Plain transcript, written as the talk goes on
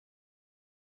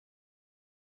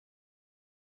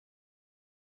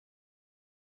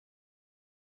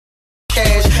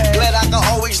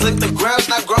freaks, lick the grounds,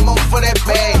 not grandma for that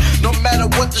bag. No matter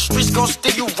what, the streets gon'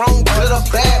 steer you wrong, good or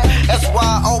bad. That's why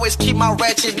I always keep my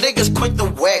ratchet niggas quick to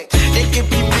whack. It can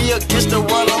be me against the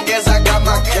world, long as I got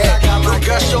my cat. No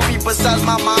girl show me besides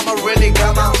my mama really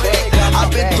got my back.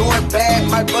 I've been doing bad,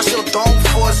 might bust your dome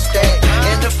for a stack.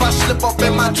 And if I slip up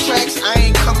in my tracks, I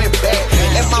ain't coming back.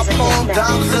 In my poem,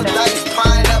 dimes and dice,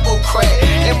 pineapple crack.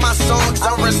 In my songs,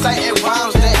 I'm reciting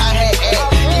rhymes that I had at.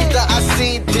 Either I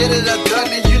seen, did it, or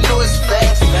done it, you know it's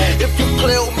facts. If you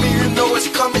play with me, you know it's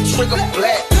coming, trigger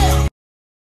black.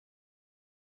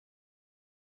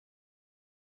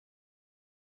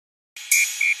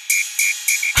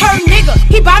 Her nigga,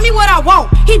 he buy me what I want.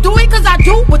 He do it cause I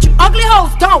do what you ugly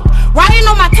hoes don't. Riding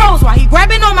on my toes while he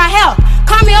grabbing on my hair.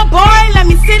 Call me a boy, let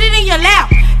me sit it in your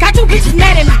lap. Got you bitches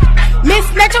mad at me. Miss,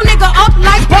 let your nigga up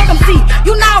like welcome see.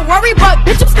 You not worried, but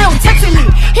bitch, I'm still texting me.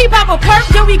 He pop a perk,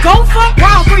 then we go for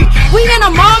round 3. We in a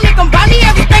mall, make him buy me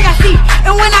everything I see.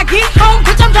 And when I get home,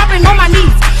 bitch, I'm dropping on my knees.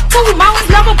 2 mountains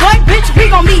never, but bitch, we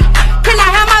gon' meet. Can I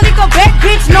have my nigga back,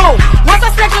 bitch? No. Once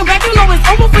I snatch him back, you know it's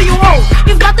over for you hoes.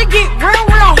 It's about to get real,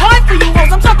 real hard for you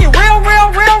hoes. I'm talking real, real,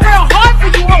 real, real hard for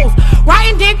you hoes.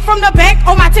 Riding dick from the back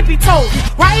on my tippy toes.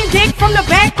 Riding dick from the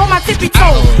back on my tippy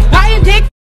toes. Riding dick.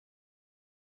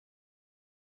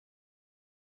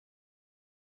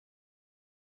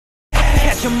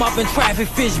 Catch him up in traffic,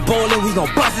 fish bowling, we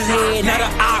gon' bust his head. Now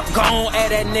the op gon'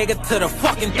 add that nigga to the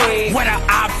fucking bed. Where the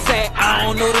ops at? I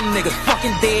don't know, them niggas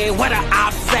fucking dead. Where the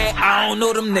ops at? I don't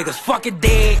know, them niggas fucking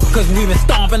dead. Cause we been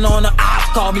stomping on the ops,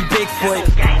 call me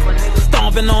Bigfoot.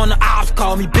 Stomping on the ops,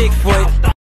 call me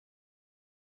Bigfoot.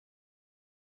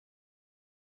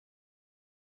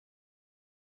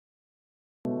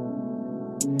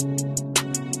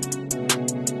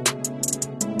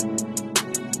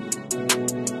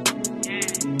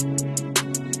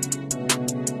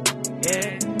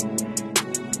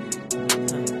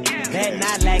 That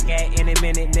not like at any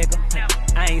minute,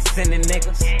 nigga. I ain't sending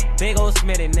niggas. Big old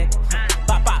Smitty, nigga.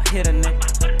 Pop out, hit a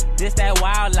nigga. This that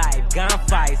wildlife,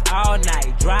 gunfights all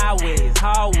night, driveways,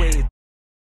 hallways.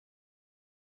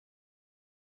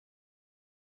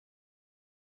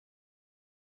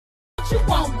 What you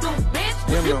won't do,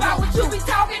 bitch? You got what you be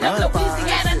talking of.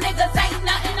 Louisiana niggas ain't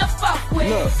nothing to fuck with.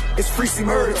 Look, it's Freaky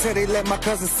Murder till they let my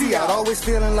cousin see out. Always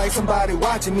feeling like somebody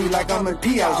watching me, like I'm in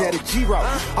P-Out. Yeah, the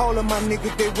G-Route. All of my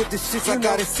niggas, they with the shits. I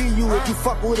gotta see you if you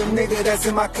fuck with a nigga that's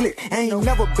in my clique. Ain't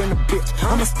never been a bitch.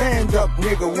 I'm a stand-up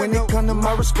nigga. When it come to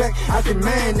my respect, I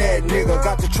demand that nigga.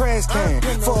 Got the trash can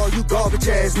for all you garbage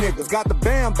ass niggas. Got the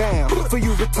bam bam for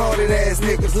you retarded ass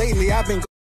niggas. Lately, I've been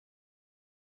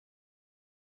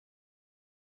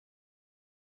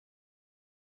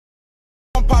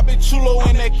Poppin' chulo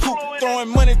in that coupe, throwing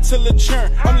money till it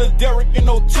churn. I'm Lil Derek in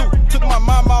 02. Took my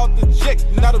mama out the checks,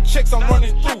 now the checks I'm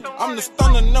running through. I'm the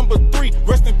stunner number 3,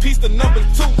 rest in peace the number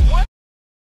 2.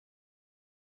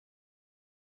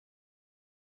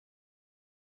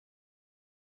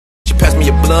 Pass me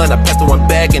a blunt, I passed the one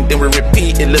back and then we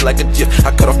repeat. It looked like a gif. I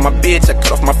cut off my bitch, I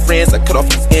cut off my friends, I cut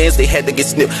off his ends, they had to get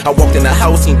snipped. I walked in the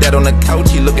house, he dead on the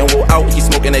couch, he looking woe out, he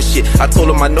smoking that shit. I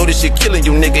told him I know this shit killing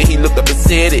you, nigga. He looked up and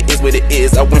said it is what it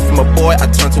is. I went from a boy, I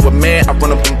turned to a man, I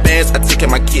run up in bands, I take care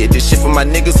of my kid. This shit for my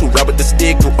niggas who rob with the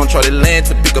stick, who uncharted land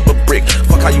to pick up a brick.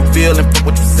 Fuck how you feel and fuck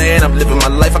what you saying. I'm living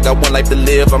my life, I got one life to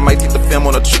live. I might take the fam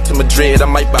on a trip to Madrid, I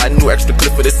might buy a new extra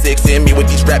clip for the 6. And me with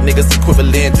these rap niggas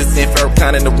equivalent to seeing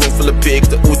Farrakhan in a room full of pigs.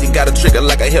 The Uzi got a trigger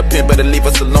like a hip pin, better leave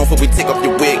us alone before we take off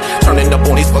your wig. Turning up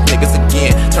on these fuck niggas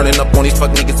again, turning up on these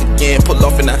fuck niggas again. Pull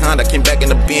off in the Honda, came back in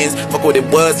the Benz. Fuck what it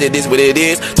was, it is what it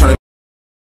is. Turning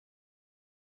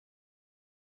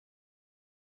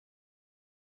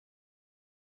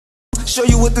show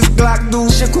you what this Glock do.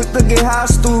 Shit quick to get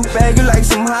hostile. Bag you like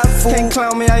some hot food. Can't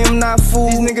clown me, I am not fool.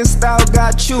 These niggas style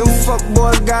got you. Them fuck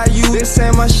boys got you. They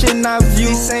saying my shit not view.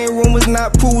 They saying rumors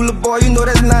not cooler, boy. You know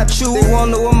that's not true. They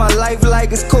wanna know what my life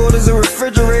like. It's cold as a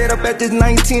refrigerator. Up at this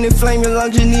 19 and flame your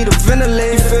lungs, you need a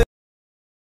ventilator.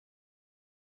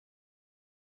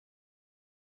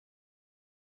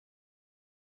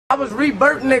 I was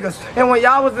rebirth niggas, and when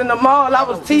y'all was in the mall, I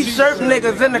was t-shirt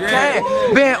niggas in the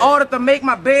can, being ordered to make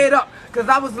my bed up, cause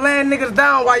I was laying niggas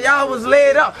down while y'all was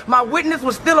laid up. My witness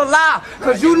was still alive,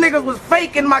 cause you niggas was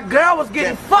faking, my girl was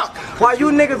getting fucked, while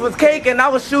you niggas was caking, I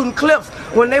was shooting clips.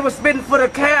 When they was spitting for the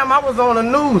cam, I was on the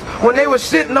news. When they was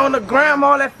shitting on the gram,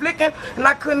 all that flicking, and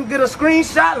I couldn't get a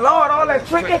screenshot, Lord, all that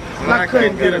tricking, and I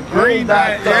couldn't get a green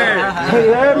dot. Yeah. You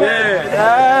hear me?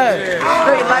 Yeah.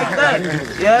 Straight like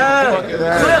that.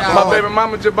 Yeah. My baby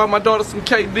mama just bought my daughter some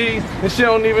KDs, and she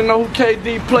don't even know who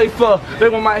KD play for. They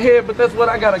want my head, but that's what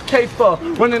I got a K for. for?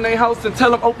 Run in their house and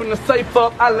tell them open the safe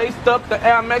up. I laced up the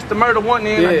Air Max to murder one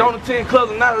in. I don't attend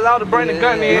clubs, I'm not allowed to bring the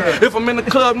gun in. If I'm in the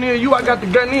club near you, I got the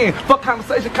gun in. Fuck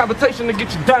conversation, competition to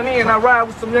get you done in. I ride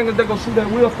with some youngers that gon' shoot that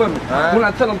wheel for me. When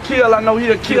I tell them kill, I know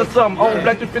he'll kill something. Old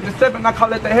Black 357, I call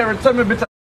that the Harry Tubman, bitch.